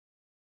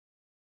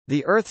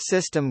The Earth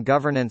System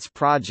Governance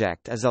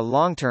Project is a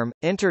long-term,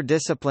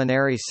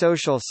 interdisciplinary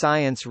social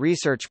science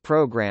research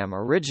program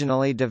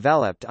originally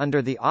developed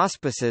under the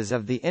auspices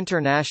of the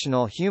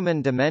International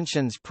Human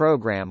Dimensions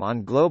Programme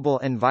on Global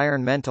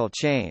Environmental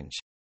Change.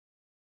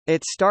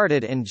 It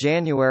started in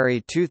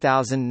January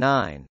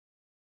 2009.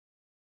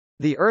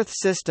 The Earth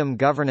System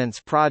Governance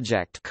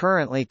Project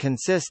currently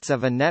consists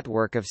of a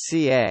network of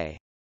ca.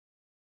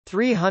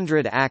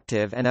 300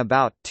 active and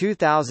about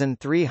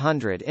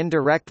 2,300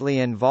 indirectly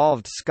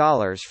involved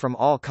scholars from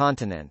all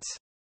continents.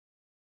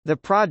 The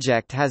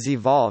project has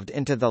evolved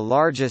into the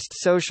largest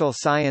social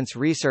science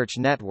research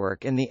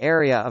network in the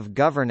area of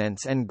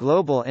governance and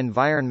global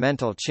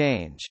environmental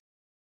change.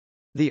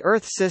 The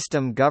Earth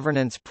System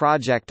Governance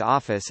Project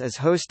office is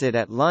hosted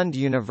at Lund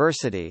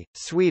University,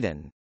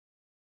 Sweden.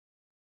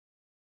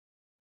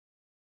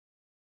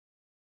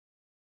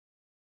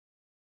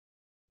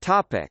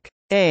 Topic: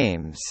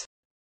 Aims.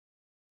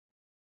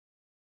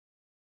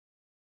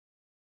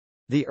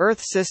 The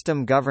Earth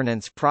System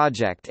Governance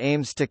Project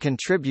aims to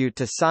contribute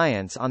to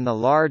science on the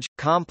large,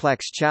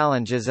 complex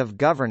challenges of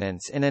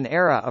governance in an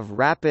era of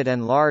rapid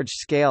and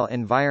large-scale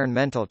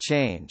environmental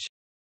change.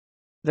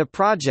 The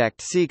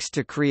project seeks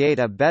to create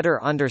a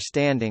better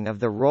understanding of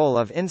the role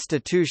of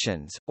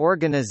institutions,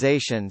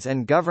 organizations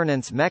and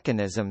governance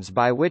mechanisms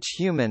by which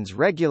humans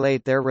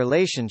regulate their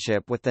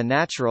relationship with the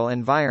natural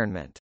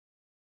environment.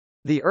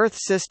 The Earth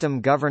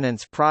System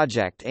Governance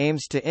Project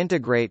aims to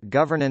integrate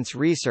governance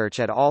research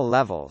at all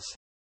levels.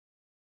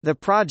 The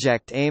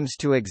project aims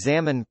to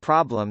examine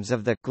problems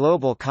of the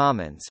global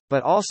commons,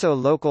 but also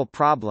local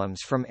problems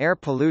from air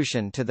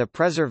pollution to the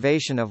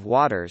preservation of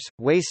waters,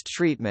 waste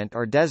treatment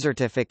or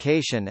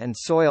desertification and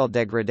soil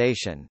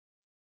degradation.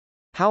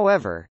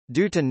 However,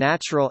 due to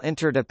natural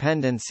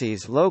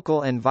interdependencies,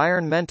 local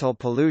environmental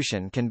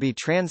pollution can be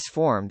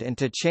transformed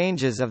into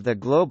changes of the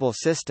global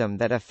system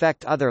that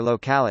affect other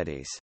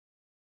localities.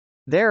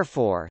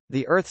 Therefore,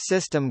 the Earth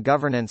System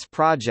Governance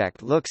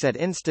Project looks at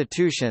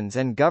institutions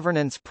and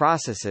governance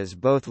processes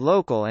both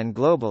local and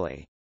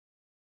globally.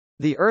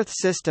 The Earth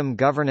System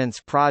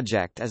Governance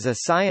Project is a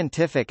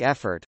scientific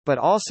effort, but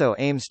also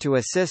aims to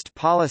assist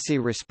policy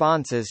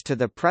responses to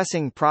the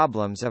pressing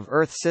problems of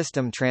Earth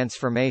system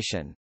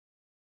transformation.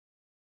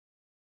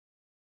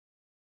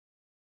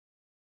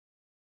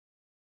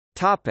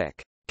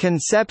 Topic: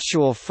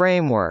 Conceptual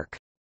framework.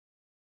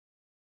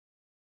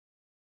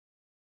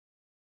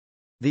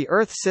 The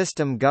Earth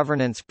System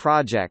Governance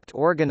Project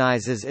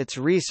organizes its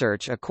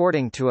research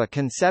according to a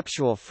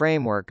conceptual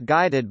framework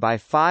guided by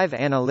 5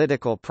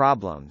 analytical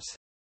problems.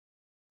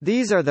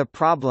 These are the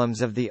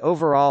problems of the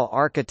overall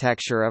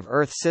architecture of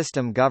Earth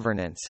system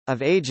governance,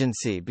 of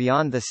agency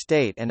beyond the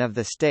state and of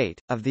the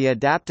state, of the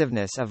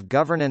adaptiveness of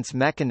governance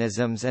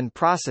mechanisms and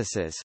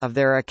processes, of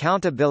their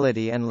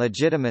accountability and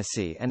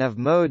legitimacy, and of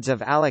modes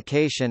of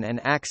allocation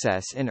and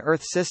access in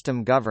Earth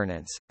system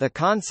governance. The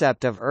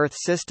concept of Earth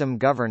system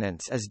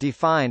governance is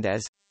defined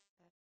as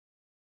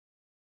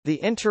the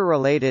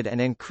interrelated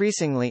and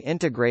increasingly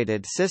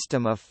integrated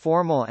system of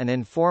formal and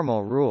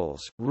informal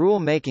rules,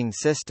 rule-making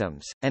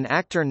systems, and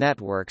actor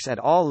networks at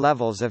all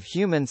levels of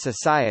human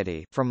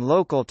society from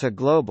local to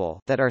global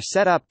that are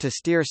set up to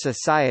steer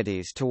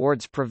societies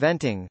towards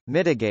preventing,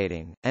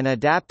 mitigating, and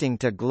adapting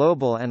to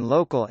global and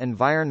local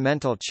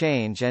environmental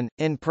change and,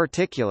 in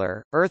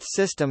particular, Earth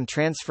system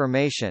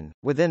transformation,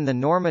 within the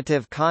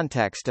normative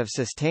context of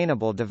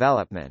sustainable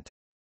development.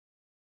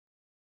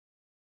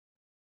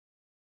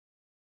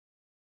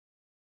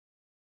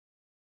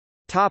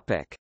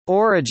 Topic: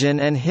 Origin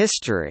and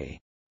history.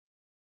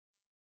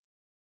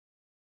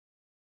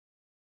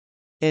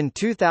 In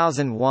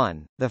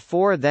 2001, the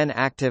 4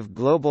 then-active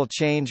Global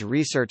Change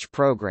Research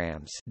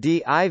Programs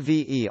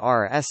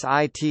DIVERSITAS,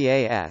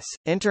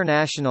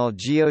 International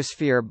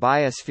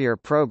Geosphere-Biosphere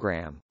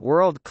Program,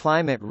 World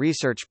Climate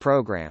Research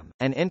Program,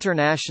 and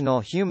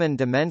International Human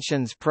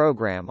Dimensions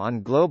Program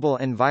on Global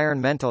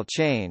Environmental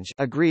Change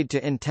agreed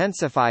to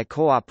intensify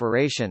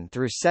cooperation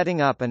through setting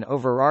up an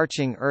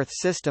overarching Earth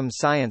System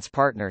Science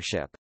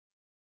Partnership.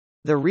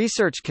 The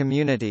research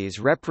communities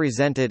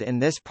represented in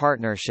this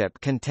partnership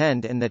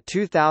contend in the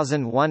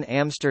 2001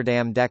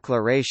 Amsterdam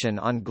Declaration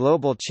on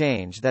Global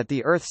Change that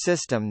the Earth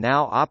system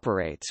now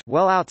operates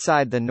well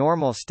outside the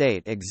normal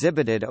state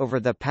exhibited over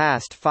the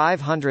past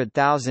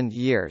 500,000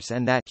 years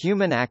and that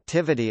human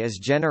activity is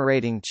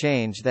generating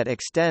change that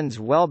extends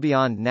well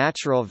beyond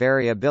natural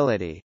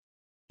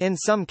variability—in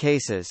some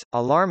cases,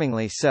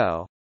 alarmingly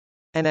so,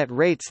 and at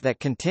rates that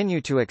continue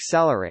to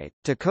accelerate.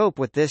 To cope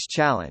with this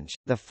challenge,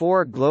 the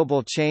 4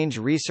 global change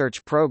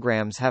research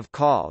programs have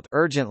called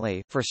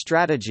urgently for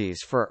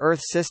strategies for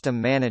Earth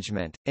system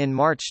management. In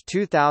March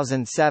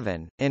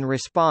 2007, in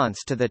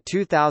response to the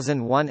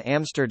 2001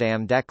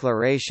 Amsterdam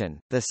Declaration,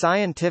 the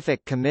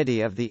Scientific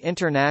Committee of the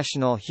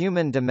International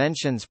Human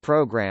Dimensions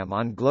Programme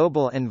on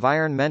Global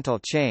Environmental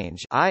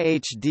Change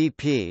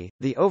 (IHDP),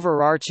 the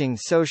overarching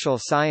social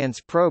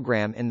science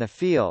program in the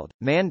field,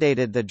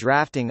 mandated the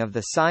drafting of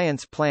the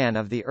Science Plan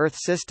of the Earth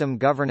System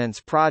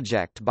Governance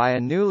Project by a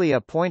newly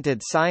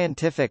appointed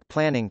Scientific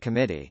Planning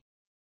Committee.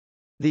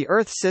 The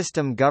Earth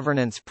System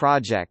Governance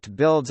Project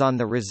builds on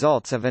the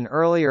results of an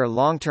earlier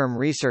long-term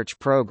research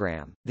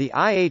program, the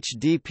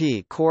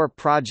IHDP Core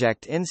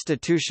Project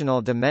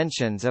Institutional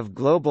Dimensions of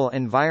Global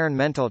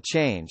Environmental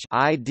Change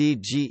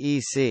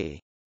 (IDGEC).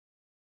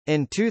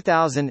 In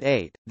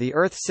 2008, the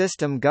Earth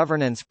System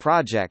Governance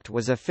Project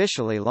was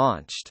officially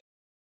launched.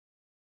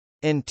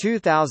 In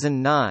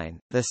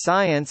 2009, the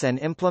Science and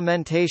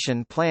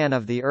Implementation Plan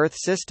of the Earth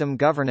System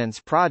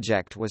Governance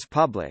Project was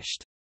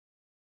published.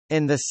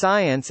 In the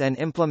Science and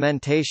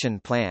Implementation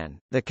Plan,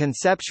 the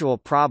conceptual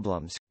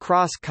problems,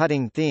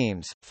 cross-cutting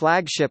themes,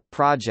 flagship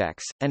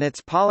projects, and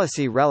its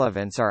policy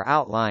relevance are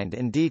outlined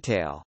in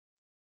detail.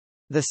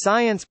 The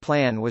Science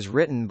Plan was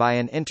written by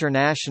an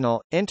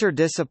international,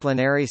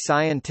 interdisciplinary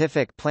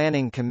scientific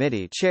planning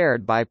committee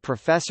chaired by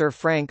Professor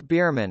Frank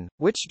Bierman,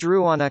 which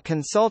drew on a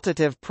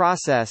consultative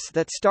process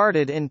that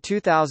started in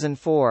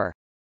 2004.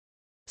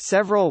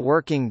 Several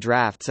working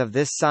drafts of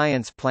this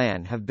science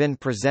plan have been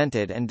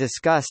presented and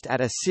discussed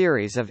at a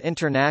series of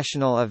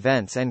international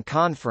events and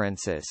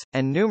conferences,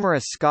 and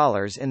numerous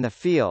scholars in the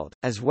field,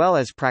 as well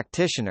as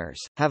practitioners,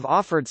 have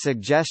offered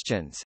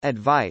suggestions,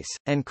 advice,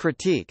 and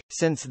critique.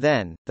 Since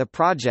then, the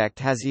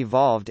project has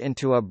evolved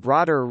into a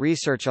broader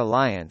research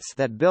alliance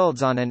that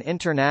builds on an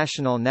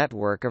international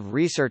network of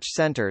research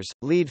centers,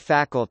 lead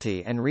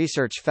faculty and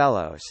research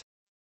fellows.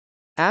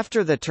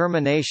 After the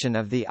termination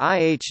of the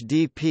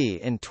IHDP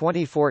in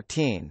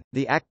 2014,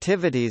 the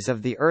activities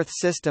of the Earth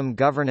System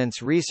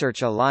Governance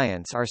Research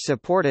Alliance are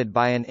supported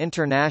by an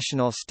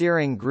international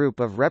steering group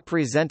of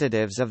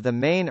representatives of the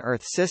main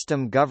Earth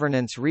System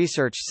Governance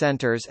Research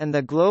Centers and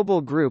the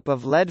global group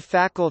of lead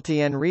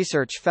faculty and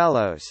research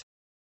fellows.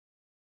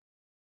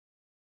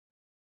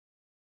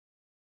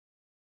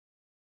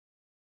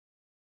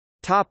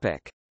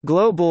 Topic: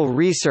 Global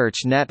Research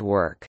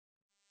Network.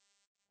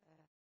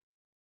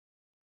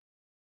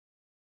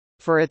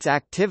 For its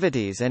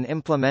activities and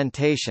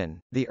implementation,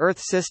 the Earth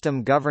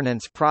System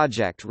Governance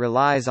Project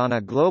relies on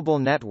a global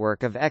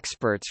network of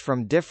experts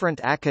from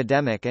different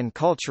academic and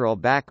cultural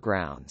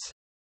backgrounds.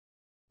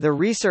 The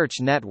research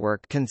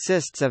network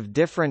consists of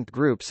different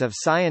groups of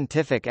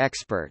scientific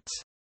experts.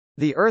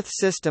 The Earth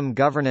System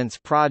Governance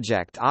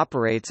Project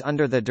operates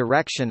under the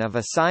direction of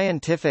a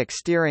scientific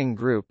steering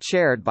group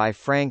chaired by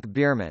Frank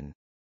Bierman.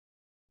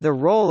 The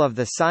role of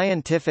the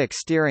Scientific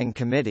Steering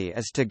Committee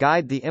is to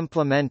guide the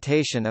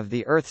implementation of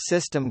the Earth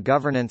System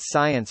Governance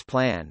Science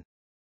Plan.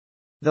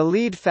 The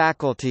lead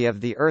faculty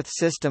of the Earth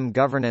System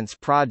Governance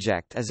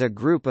Project is a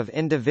group of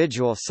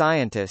individual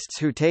scientists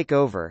who take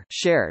over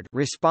shared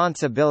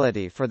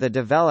responsibility for the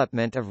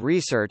development of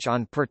research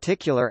on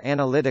particular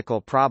analytical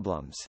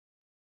problems.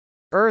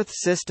 Earth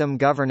System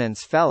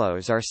Governance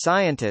Fellows are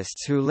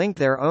scientists who link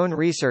their own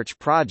research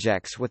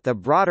projects with the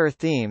broader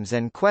themes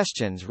and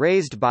questions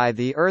raised by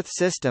the Earth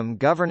System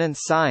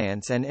Governance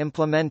Science and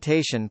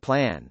Implementation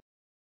Plan.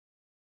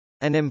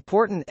 An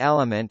important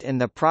element in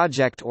the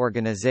project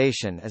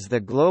organization is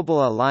the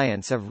Global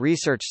Alliance of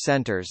Research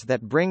Centres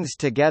that brings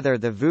together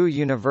the VU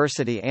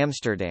University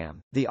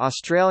Amsterdam, the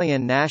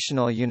Australian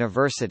National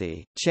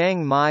University,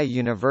 Chiang Mai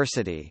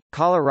University,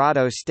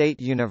 Colorado State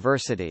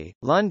University,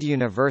 Lund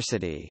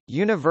University,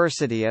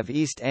 University of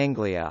East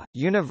Anglia,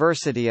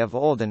 University of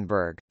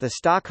Oldenburg, the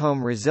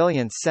Stockholm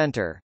Resilience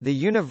Centre, the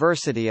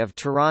University of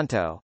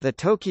Toronto, the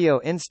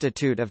Tokyo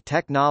Institute of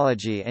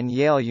Technology and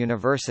Yale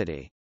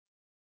University.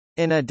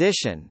 In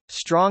addition,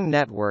 strong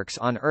networks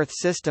on Earth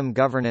System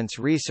governance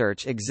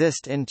research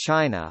exist in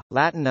China,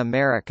 Latin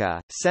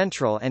America,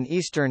 Central and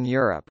Eastern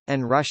Europe,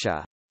 and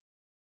Russia.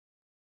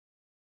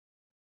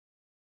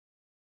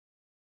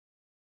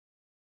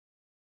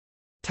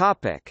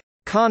 Topic: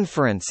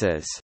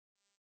 Conferences.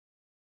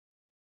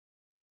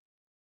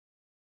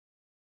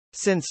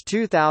 Since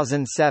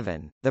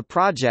 2007, the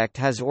project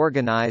has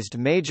organized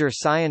major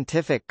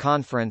scientific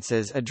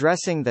conferences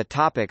addressing the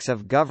topics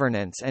of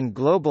governance and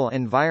global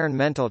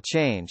environmental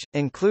change,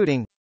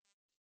 including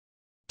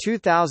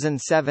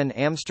 2007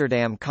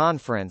 Amsterdam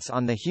Conference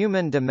on the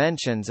Human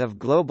Dimensions of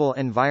Global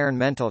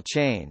Environmental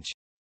Change.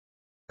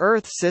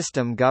 Earth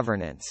System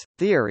Governance,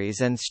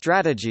 Theories and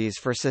Strategies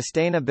for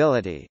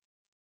Sustainability.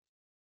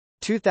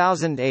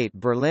 2008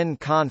 Berlin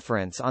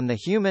Conference on the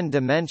Human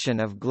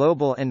Dimension of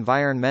Global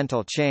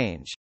Environmental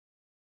Change.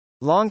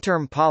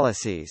 Long-term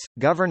Policies,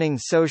 Governing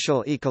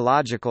Social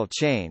Ecological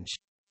Change.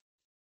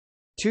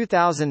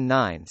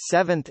 2009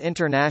 7th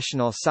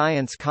International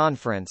Science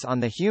Conference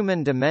on the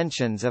Human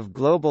Dimensions of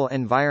Global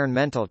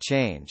Environmental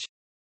Change.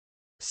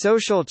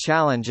 Social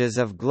Challenges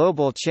of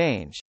Global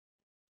Change.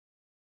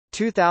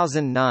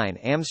 2009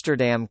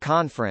 Amsterdam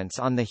Conference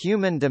on the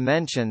Human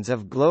Dimensions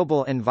of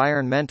Global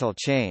Environmental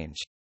Change.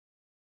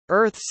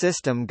 Earth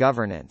System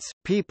Governance,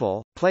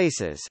 People,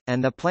 Places,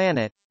 and the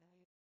Planet.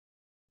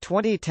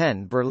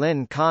 2010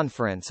 Berlin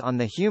Conference on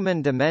the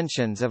Human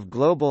Dimensions of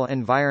Global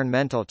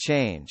Environmental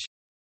Change.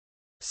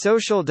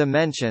 Social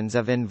Dimensions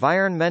of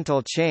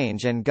Environmental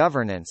Change and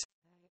Governance.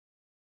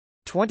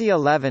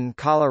 2011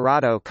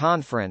 Colorado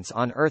Conference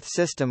on Earth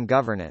System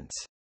Governance.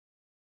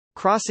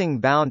 Crossing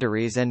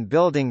Boundaries and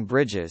Building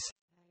Bridges.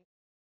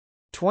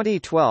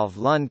 2012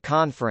 Lund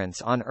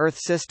Conference on Earth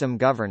System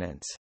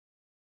Governance.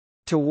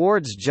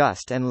 Towards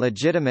Just and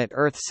Legitimate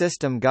Earth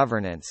System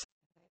Governance.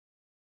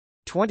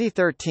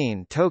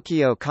 2013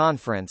 Tokyo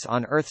Conference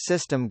on Earth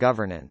System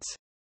Governance.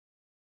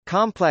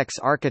 Complex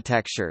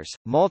Architectures,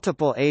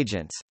 Multiple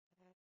Agents.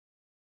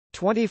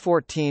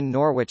 2014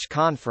 Norwich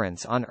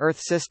Conference on Earth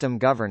System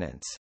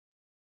Governance.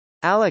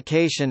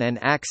 Allocation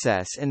and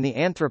Access in the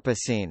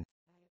Anthropocene.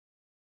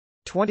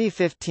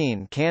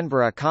 2015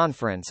 Canberra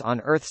Conference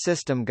on Earth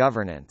System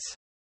Governance.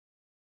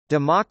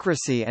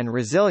 Democracy and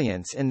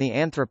Resilience in the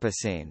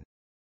Anthropocene.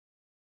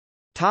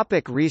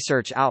 Topic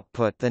research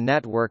output. The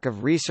network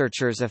of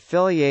researchers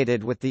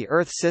affiliated with the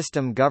Earth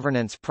System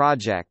Governance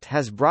Project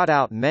has brought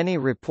out many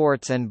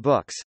reports and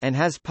books, and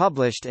has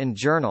published in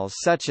journals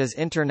such as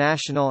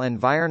International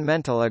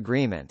Environmental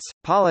Agreements,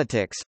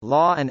 Politics,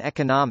 Law and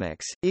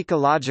Economics,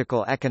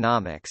 Ecological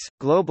Economics,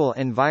 Global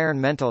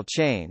Environmental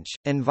Change,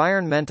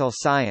 Environmental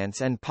Science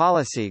and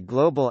Policy,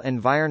 Global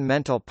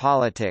Environmental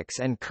Politics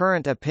and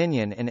Current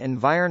Opinion in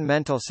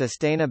Environmental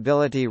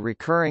Sustainability.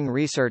 Recurring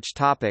research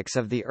topics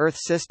of the Earth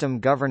System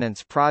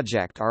Governance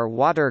Project are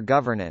water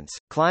governance,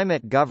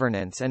 climate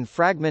governance and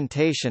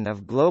fragmentation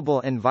of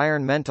global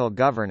environmental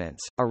governance.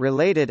 A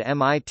related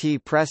MIT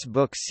Press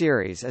book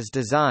series is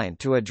designed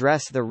to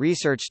address the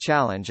research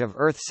challenge of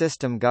Earth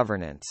system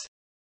governance.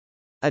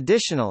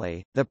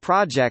 Additionally, the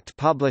project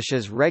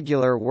publishes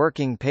regular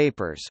working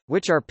papers,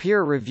 which are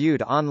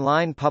peer-reviewed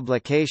online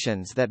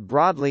publications that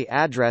broadly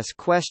address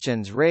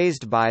questions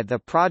raised by the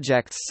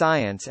project's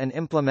science and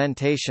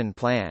implementation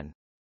plan.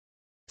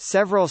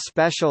 Several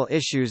special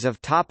issues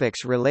of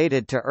topics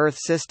related to Earth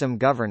system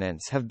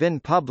governance have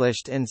been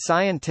published in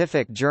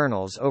scientific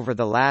journals over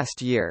the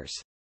last years.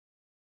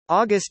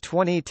 August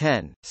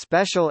 2010,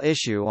 special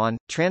issue on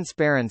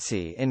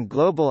Transparency in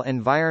Global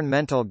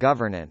Environmental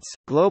Governance,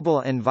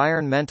 Global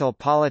Environmental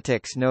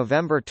Politics.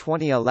 November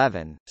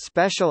 2011,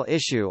 special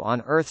issue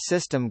on Earth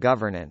System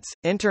Governance,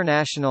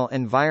 International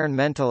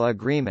Environmental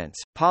Agreements,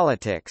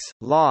 Politics,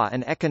 Law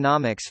and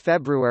Economics.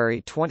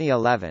 February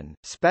 2011,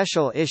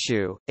 special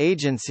issue,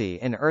 Agency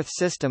in Earth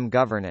System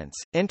Governance,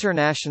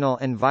 International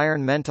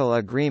Environmental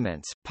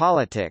Agreements,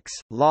 Politics,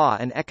 Law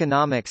and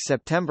Economics.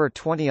 September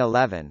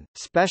 2011,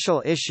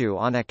 special issue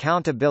on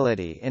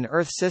Accountability in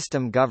Earth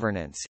System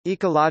Governance,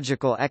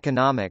 Ecological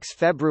Economics.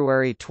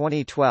 February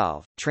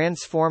 2012,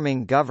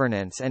 Transforming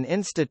Governance and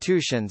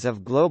Institutions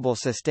of Global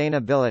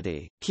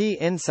Sustainability, Key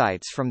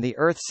Insights from the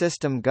Earth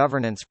System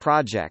Governance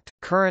Project,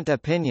 Current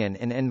Opinion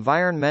in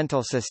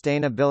Environmental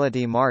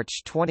Sustainability.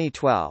 March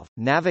 2012,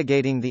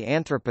 Navigating the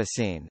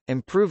Anthropocene,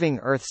 Improving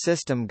Earth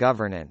System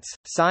Governance,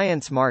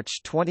 Science.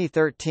 March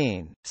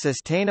 2013,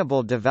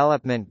 Sustainable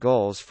Development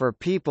Goals for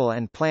People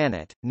and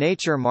Planet,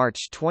 Nature.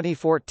 March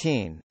 2014,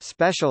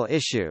 special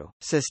issue,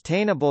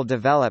 Sustainable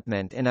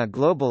Development in a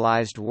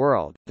Globalized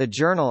World, The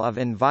Journal of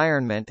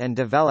Environment and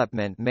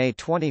Development. May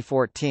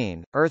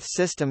 2014, Earth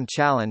System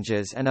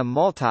Challenges and a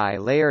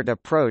Multi-Layered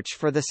Approach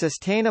for the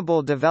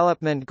Sustainable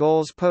Development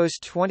Goals.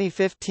 Post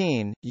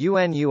 2015,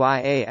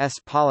 UNUIAS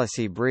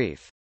Policy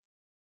Brief.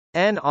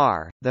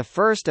 NR,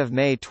 1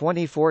 May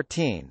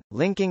 2014,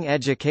 Linking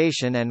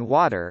Education and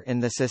Water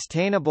in the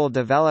Sustainable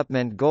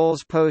Development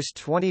Goals. Post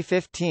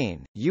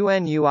 2015,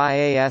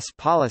 UNUIAS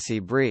Policy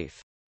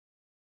Brief.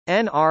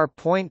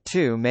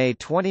 NR.2 May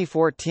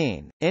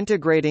 2014,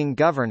 Integrating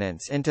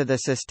Governance into the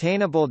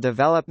Sustainable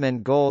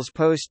Development Goals.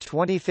 Post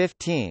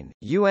 2015,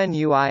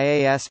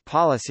 UNUIAS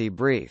Policy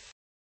Brief.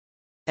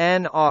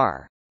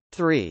 NR.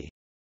 3.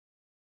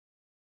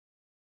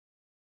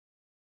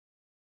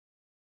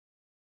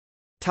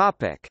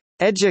 Topic: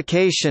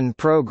 Education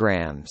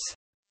programs.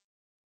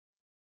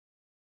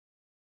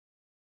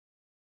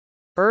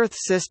 Earth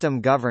system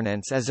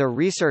governance as a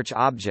research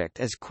object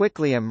is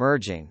quickly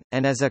emerging,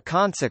 and as a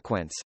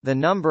consequence, the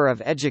number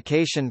of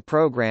education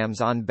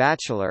programs on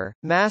bachelor,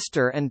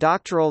 master and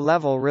doctoral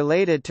level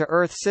related to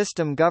Earth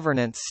system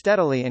governance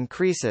steadily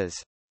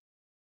increases.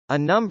 A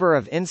number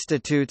of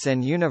institutes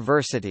and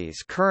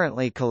universities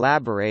currently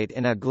collaborate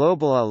in a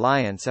global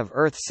alliance of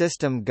Earth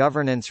system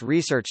governance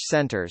research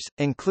centers,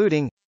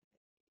 including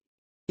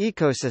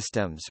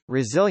Ecosystems,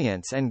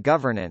 Resilience and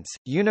Governance,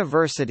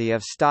 University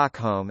of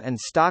Stockholm and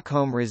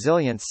Stockholm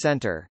Resilience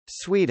Centre,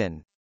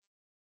 Sweden.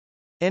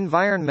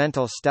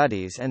 Environmental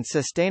Studies and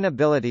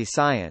Sustainability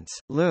Science,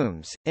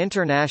 LUMS,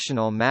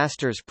 International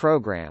Masters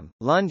Programme,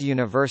 Lund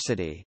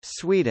University,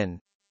 Sweden.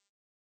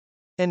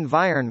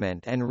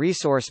 Environment and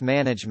Resource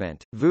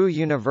Management, VU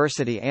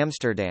University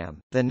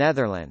Amsterdam, the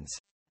Netherlands.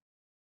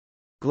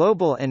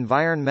 Global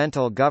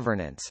Environmental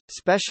Governance,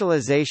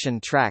 Specialization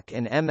Track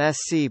in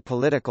MSc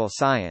Political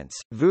Science,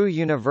 VU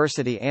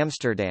University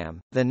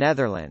Amsterdam, the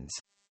Netherlands.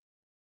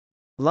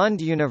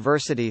 Lund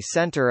University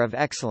Centre of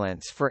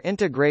Excellence for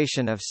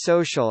Integration of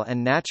Social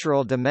and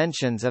Natural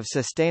Dimensions of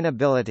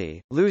Sustainability,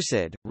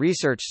 Lucid,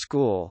 Research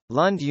School,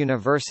 Lund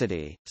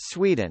University,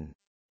 Sweden.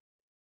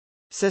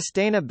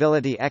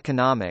 Sustainability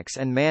Economics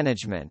and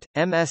Management,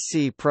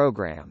 MSc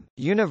Programme,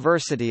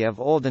 University of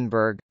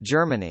Oldenburg,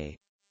 Germany.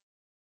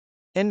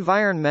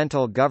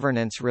 Environmental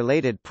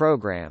governance-related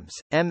programs,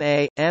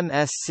 MA,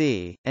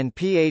 MSc, and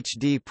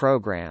PhD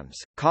programs,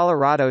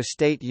 Colorado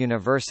State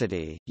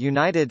University,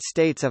 United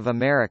States of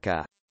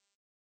America.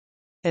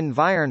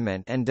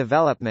 Environment and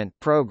Development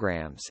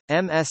Programs,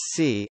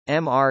 MSc,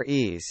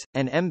 MREs,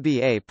 and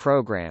MBA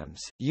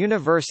programs,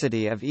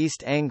 University of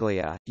East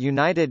Anglia,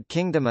 United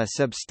Kingdom. A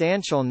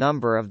substantial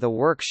number of the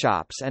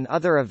workshops and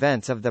other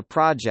events of the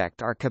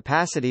project are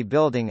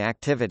capacity-building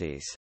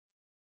activities.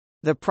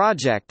 The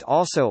project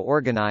also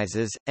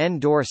organizes,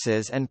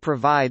 endorses and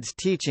provides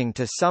teaching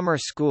to summer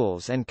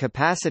schools and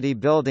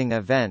capacity-building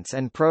events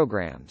and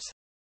programs.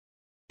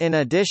 In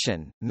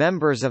addition,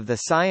 members of the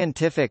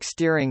Scientific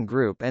Steering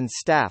Group and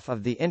staff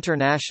of the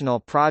International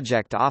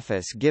Project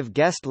Office give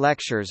guest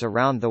lectures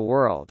around the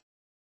world.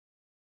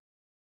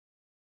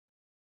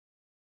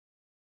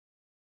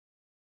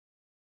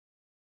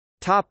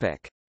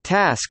 Topic: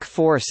 Task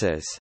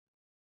forces.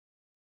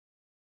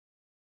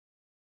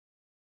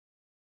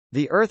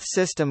 The Earth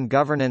System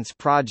Governance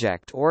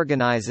Project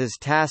organizes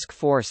task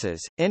forces,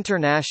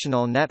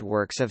 international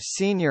networks of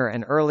senior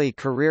and early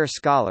career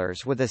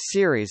scholars with a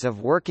series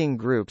of working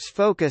groups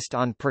focused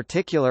on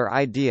particular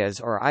ideas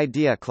or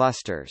idea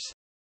clusters.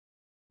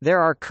 There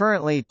are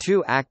currently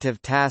 2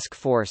 active task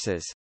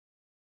forces.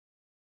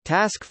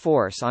 Task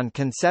Force on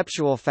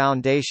Conceptual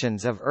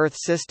Foundations of Earth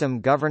System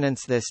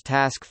Governance. This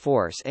task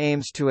force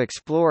aims to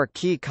explore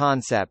key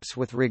concepts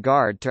with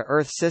regard to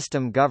Earth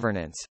system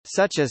governance,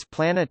 such as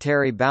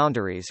planetary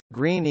boundaries,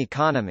 green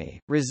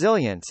economy,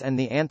 resilience and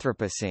the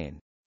Anthropocene.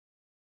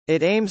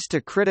 It aims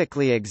to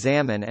critically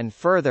examine and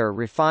further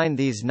refine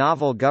these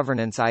novel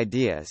governance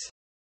ideas.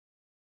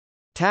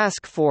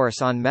 Task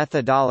Force on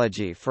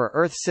Methodology for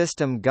Earth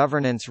System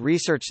Governance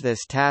Research.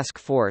 This task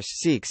force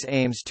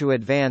aims to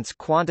advance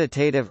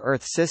quantitative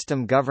Earth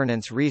system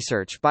governance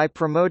research by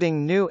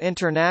promoting new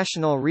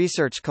international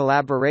research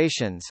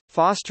collaborations,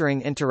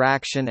 fostering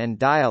interaction and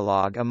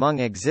dialogue among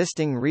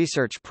existing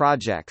research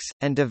projects,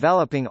 and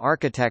developing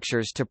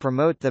architectures to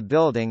promote the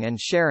building and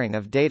sharing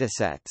of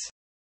datasets.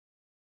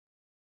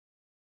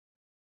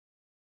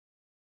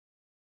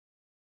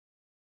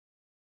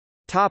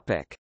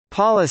 Topic: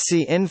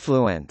 Policy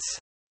influence.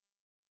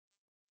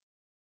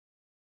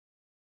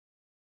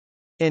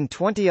 In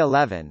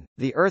 2011,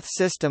 the Earth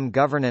System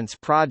Governance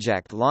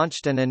Project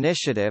launched an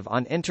initiative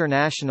on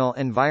international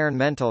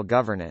environmental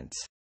governance.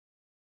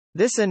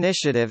 This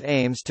initiative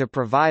aims to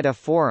provide a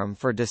forum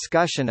for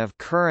discussion of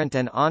current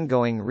and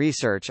ongoing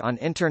research on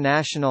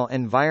international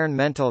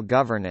environmental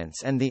governance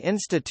and the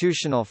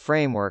institutional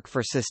framework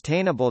for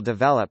sustainable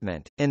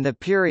development. In the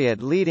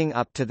period leading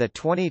up to the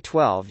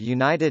 2012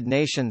 United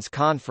Nations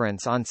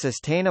Conference on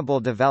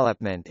Sustainable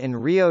Development in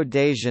Rio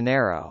de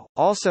Janeiro,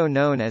 also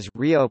known as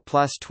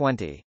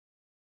Rio+20.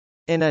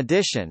 In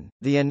addition,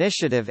 the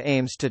initiative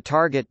aims to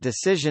target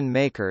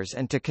decision-makers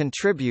and to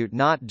contribute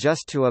not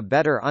just to a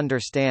better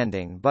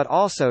understanding but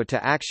also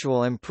to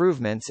actual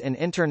improvements in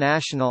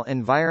international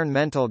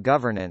environmental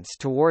governance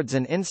towards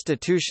an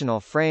institutional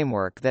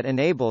framework that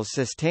enables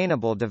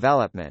sustainable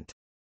development.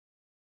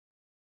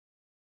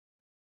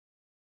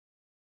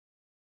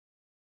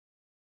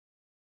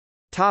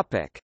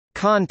 Topic: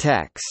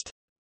 Context.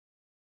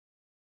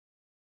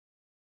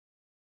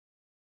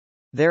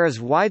 There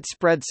is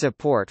widespread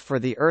support for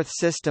the Earth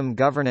System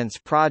Governance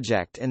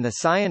Project in the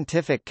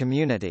scientific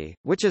community,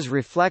 which is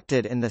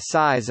reflected in the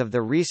size of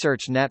the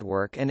research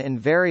network and in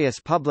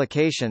various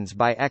publications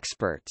by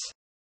experts.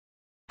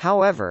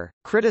 However,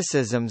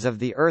 criticisms of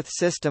the Earth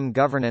System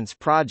Governance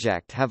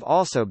Project have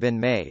also been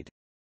made.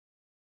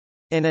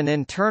 In an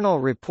internal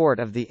report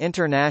of the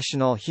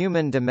International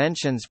Human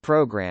Dimensions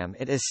Programme,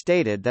 it is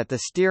stated that the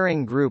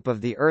steering group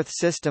of the Earth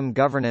System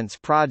Governance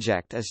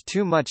Project is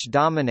too much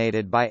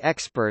dominated by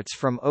experts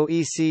from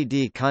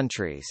OECD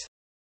countries.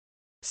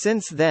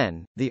 Since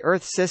then, the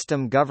Earth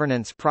System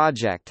Governance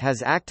Project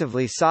has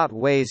actively sought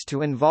ways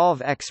to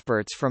involve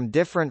experts from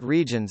different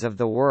regions of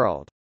the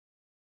world.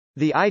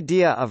 The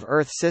idea of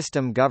Earth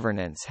system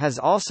governance has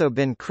also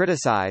been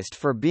criticized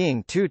for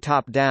being too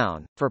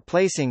top-down, for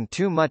placing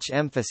too much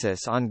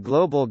emphasis on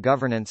global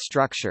governance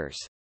structures.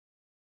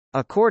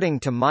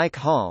 According to Mike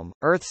Hulme,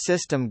 Earth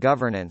system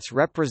governance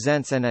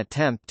represents an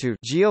attempt to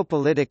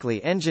geopolitically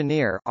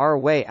engineer our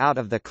way out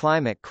of the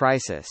climate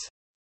crisis.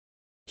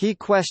 He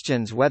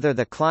questions whether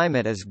the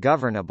climate is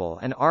governable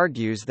and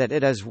argues that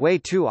it is way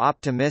too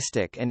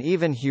optimistic and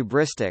even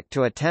hubristic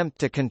to attempt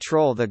to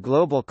control the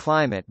global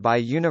climate by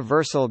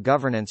universal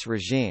governance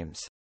regimes.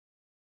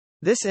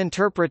 This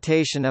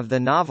interpretation of the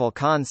novel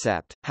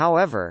concept,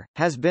 however,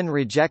 has been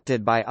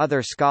rejected by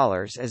other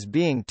scholars as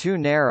being too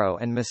narrow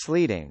and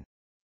misleading.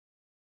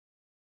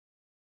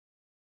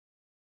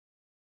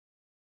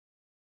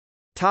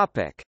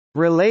 Topic: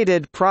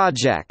 Related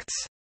projects.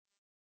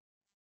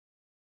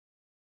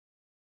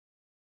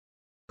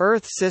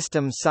 Earth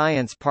System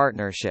Science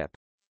Partnership,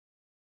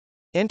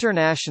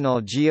 International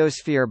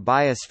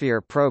Geosphere-Biosphere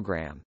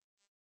Program,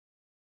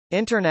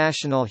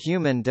 International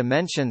Human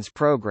Dimensions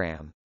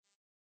Program,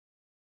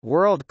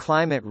 World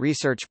Climate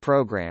Research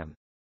Program,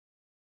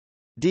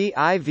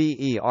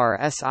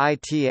 DIVERSITAS,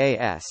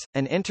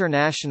 an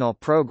international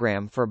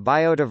program for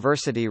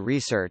biodiversity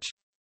research.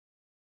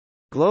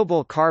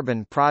 Global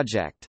Carbon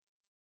Project.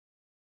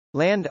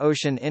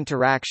 Land-ocean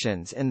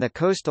interactions in the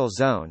coastal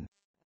zone.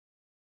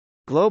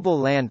 Global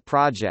Land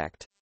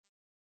Project.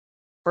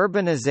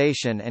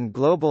 Urbanization and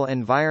Global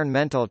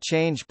Environmental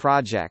Change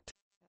Project.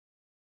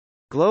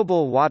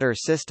 Global Water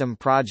System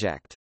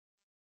Project.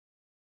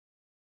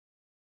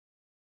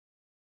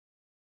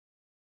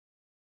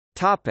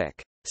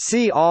 Topic.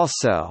 See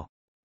also: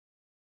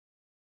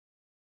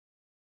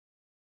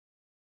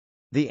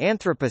 The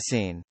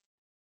Anthropocene,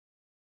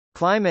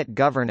 Climate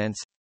governance,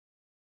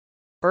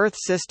 Earth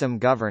system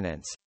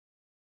governance,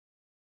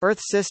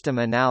 Earth system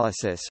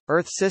analysis,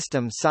 Earth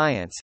system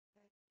science,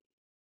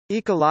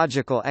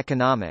 Ecological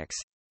economics,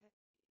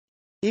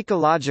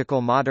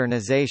 Ecological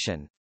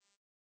modernization,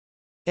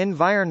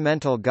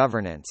 Environmental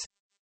governance,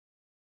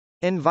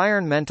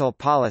 Environmental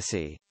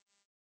policy,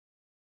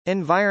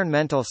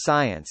 Environmental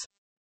science,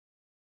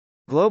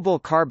 Global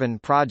Carbon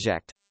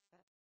Project,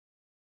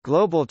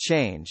 Global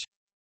change,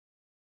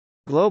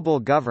 Global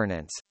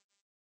governance,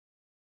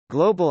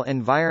 Global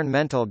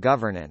environmental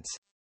governance,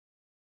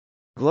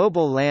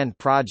 Global Land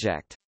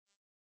Project,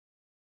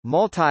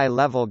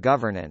 Multi-level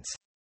governance,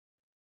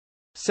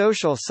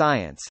 Social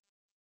science,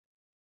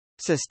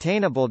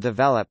 Sustainable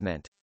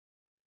development,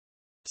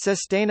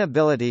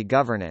 Sustainability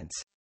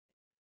governance,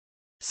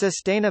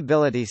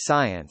 Sustainability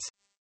science,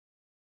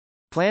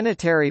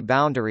 Planetary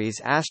boundaries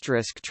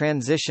 *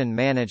 transition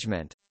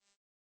management,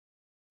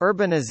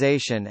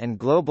 Urbanization and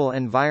Global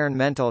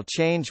Environmental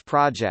Change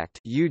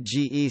Project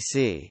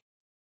UGEC.